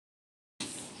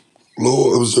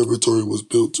Lowell Observatory was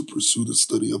built to pursue the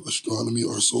study of astronomy,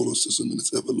 our solar system, and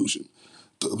its evolution.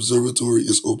 The observatory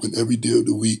is open every day of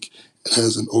the week and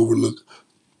has an overlook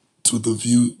to the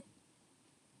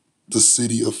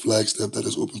city of Flagstaff that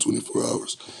is open 24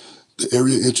 hours. The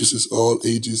area interests all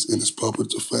ages and is popular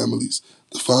to families.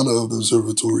 The founder of the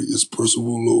observatory is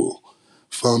Percival Lowell,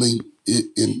 founding it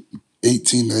in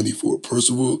 1894.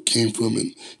 Percival came from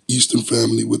an Eastern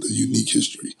family with a unique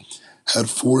history. Had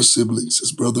four siblings.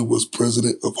 His brother was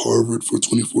president of Harvard for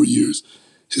 24 years.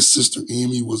 His sister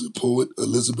Amy was a poet.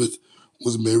 Elizabeth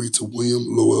was married to William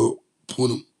Lowell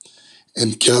Putnam,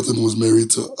 and Catherine was married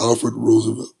to Alfred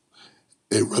Roosevelt,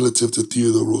 a relative to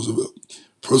Theodore Roosevelt.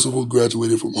 Percival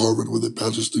graduated from Harvard with a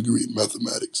bachelor's degree in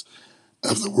mathematics.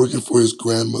 After working for his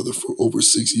grandmother for over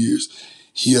 6 years,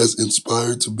 he has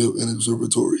inspired to build an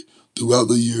observatory. Throughout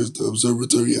the years, the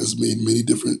observatory has made many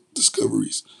different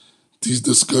discoveries. These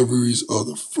discoveries are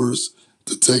the first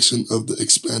detection of the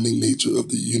expanding nature of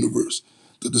the universe,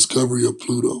 the discovery of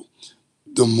Pluto,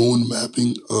 the moon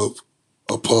mapping of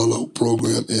Apollo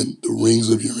program, and the rings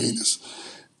of Uranus.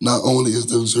 Not only is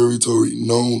the observatory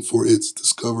known for its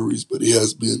discoveries, but it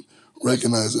has been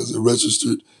recognized as a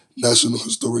registered National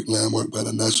Historic Landmark by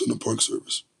the National Park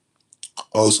Service.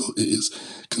 Also, it is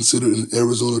considered an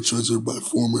Arizona treasure by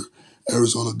former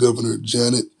Arizona Governor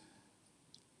Janet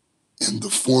and the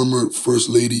former First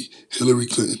Lady Hillary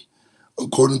Clinton.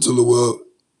 According to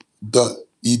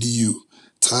Lowell.edu,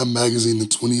 Time magazine in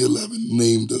 2011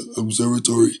 named the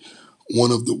observatory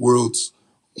one of the world's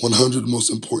 100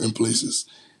 most important places.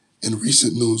 In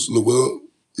recent news, Lowell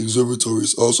Observatory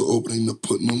is also opening the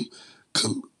Putnam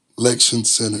Collection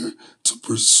Center to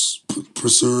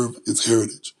preserve its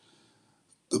heritage.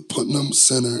 The Putnam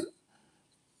Center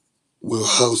will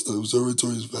house the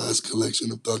observatory's vast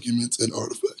collection of documents and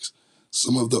artifacts.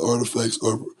 Some of the artifacts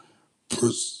are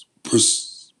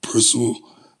Percival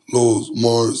Lowell's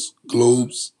Mars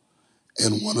globes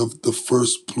and one of the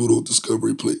first Pluto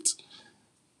discovery plates.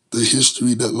 The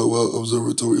history that Lowell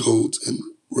Observatory holds and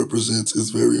represents is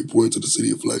very important to the city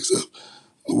of Flagstaff.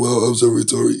 Lowell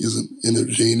Observatory is an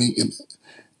entertaining and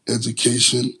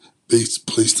education-based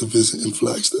place to visit in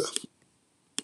Flagstaff.